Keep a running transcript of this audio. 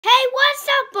What's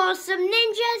up, awesome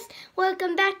ninjas?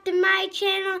 Welcome back to my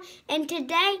channel, and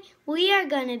today we are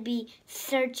gonna be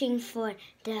searching for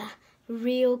the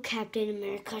real Captain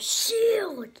America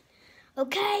shield.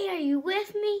 Okay, are you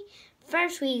with me?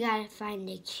 First, we gotta find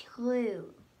a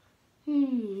clue.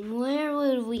 Where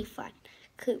would we find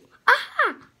a clue?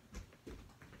 Aha!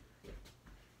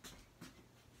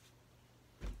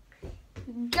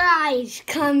 Guys,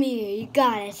 come here. You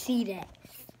gotta see this.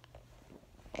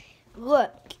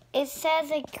 Look, it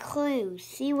says a clue.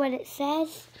 See what it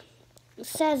says? It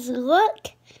says, look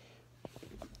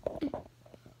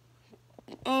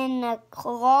in the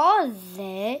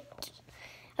closet.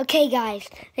 Okay, guys,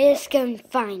 let's go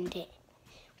find it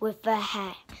with a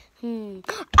hat. It's in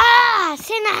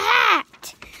a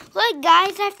hat. Look,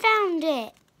 guys, I found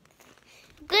it.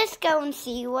 Let's go and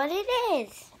see what it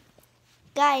is.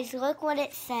 Guys, look what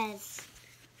it says.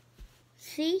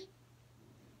 See?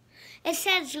 It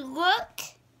says, look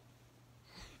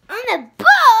on the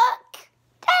book?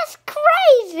 That's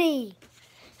crazy.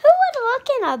 Who would look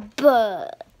in a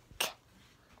book?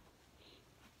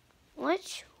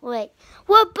 Wait,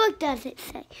 what book does it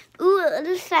say? Ooh, it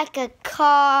looks like a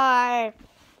car.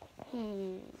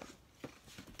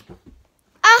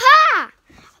 Aha!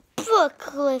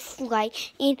 Book looks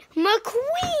like in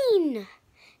McQueen.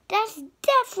 That's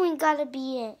definitely gotta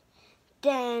be it.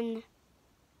 Then,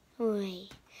 wait.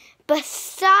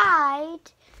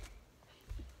 Beside,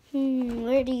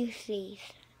 where do you see?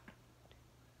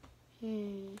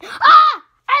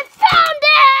 I found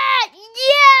it!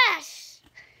 Yes!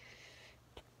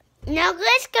 Now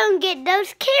let's go and get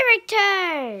those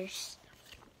characters.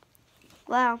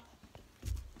 Wow.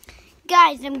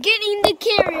 Guys, I'm getting the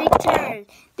characters.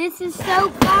 This is so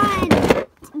fun.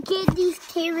 Get these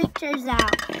characters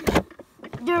out.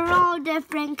 They're all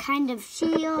different kind of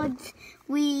shields.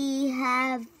 We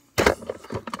have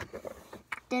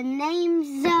the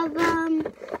names of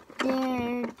them.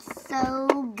 They're so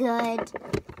good.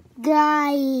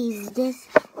 Guys, this is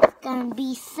going to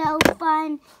be so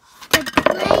fun to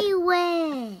play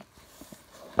with.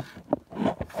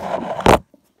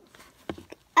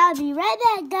 I'll be right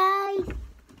back, guys.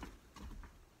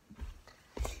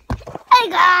 Hey,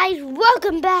 guys,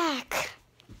 welcome back.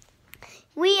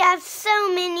 We have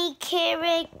so many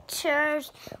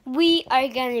characters we are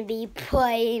going to be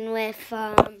playing with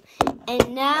them.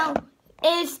 And now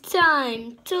it's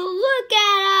time to look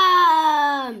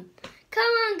at them. Come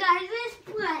on, guys, let's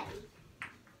play.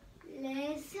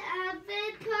 Let's have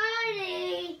a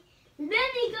party. Let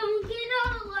me go and get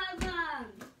all of them.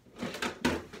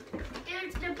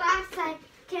 Here's the box. I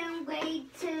can't wait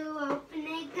to open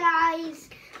it, guys.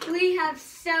 We have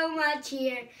so much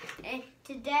here. And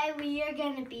today we are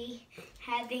going to be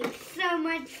having so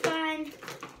much fun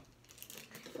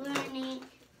learning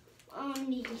on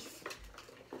these.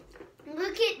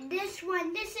 Look at this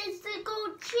one. This is the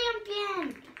gold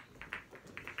champion.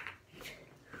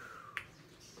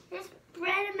 Let's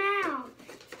spread them out.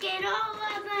 Let's get all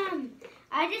of them.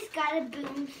 I just got a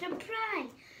boom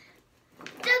surprise.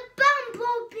 The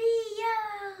Bumblebee.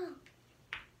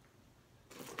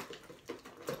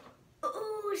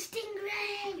 Ooh,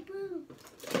 Stingray. Boom.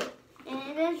 And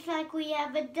it looks like we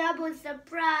have a double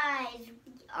surprise.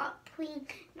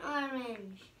 Pink and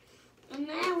orange. And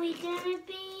now we're gonna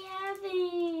be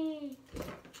having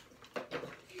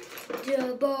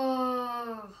the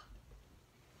ball.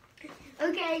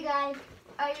 Okay, guys,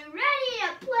 are you ready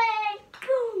to play?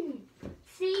 Boom!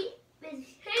 See, it's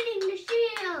hitting the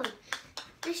shield.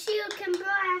 The shield can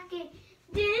block it.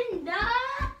 Then the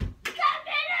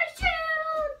Captain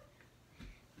Shield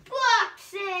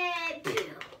blocks it.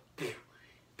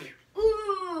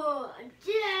 Ooh,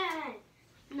 dead.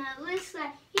 Now it looks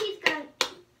like he's got.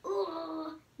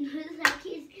 Looks like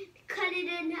he's cut it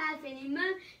in half and he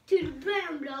moved to the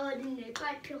brown blood and they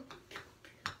got to.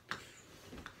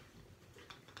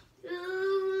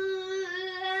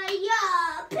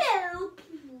 Yeah, pew,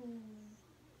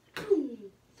 boom.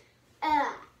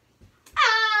 Yeah.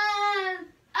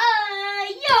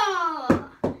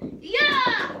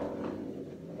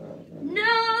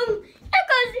 No, there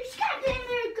goes the Captain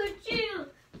America shield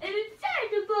and inside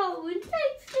the ball and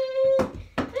takes it.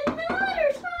 And the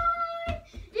other side,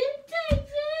 it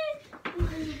takes it.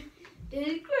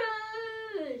 It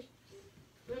crush.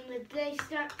 When they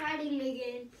start fighting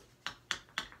again.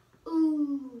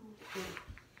 Ooh.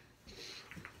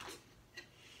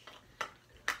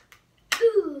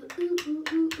 Ooh, ooh, ooh,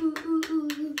 ooh, ooh, ooh,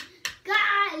 ooh.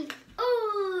 Guys,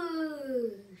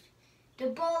 ooh. The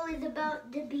ball is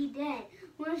about to be dead.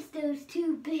 Once those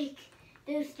three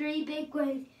big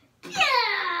ones.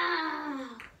 Yeah!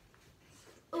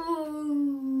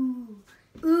 Ooh.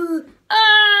 Ooh.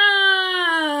 Ah!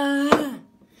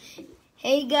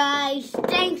 guys.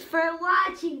 Thanks for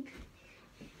watching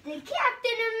the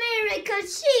Captain America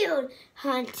shield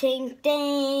hunting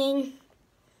thing.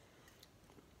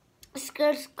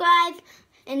 Subscribe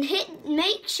and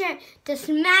make sure to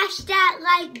smash that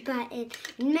like button.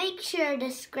 Make sure to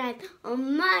subscribe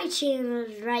on my channel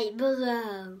right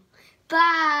below.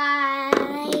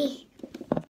 Bye.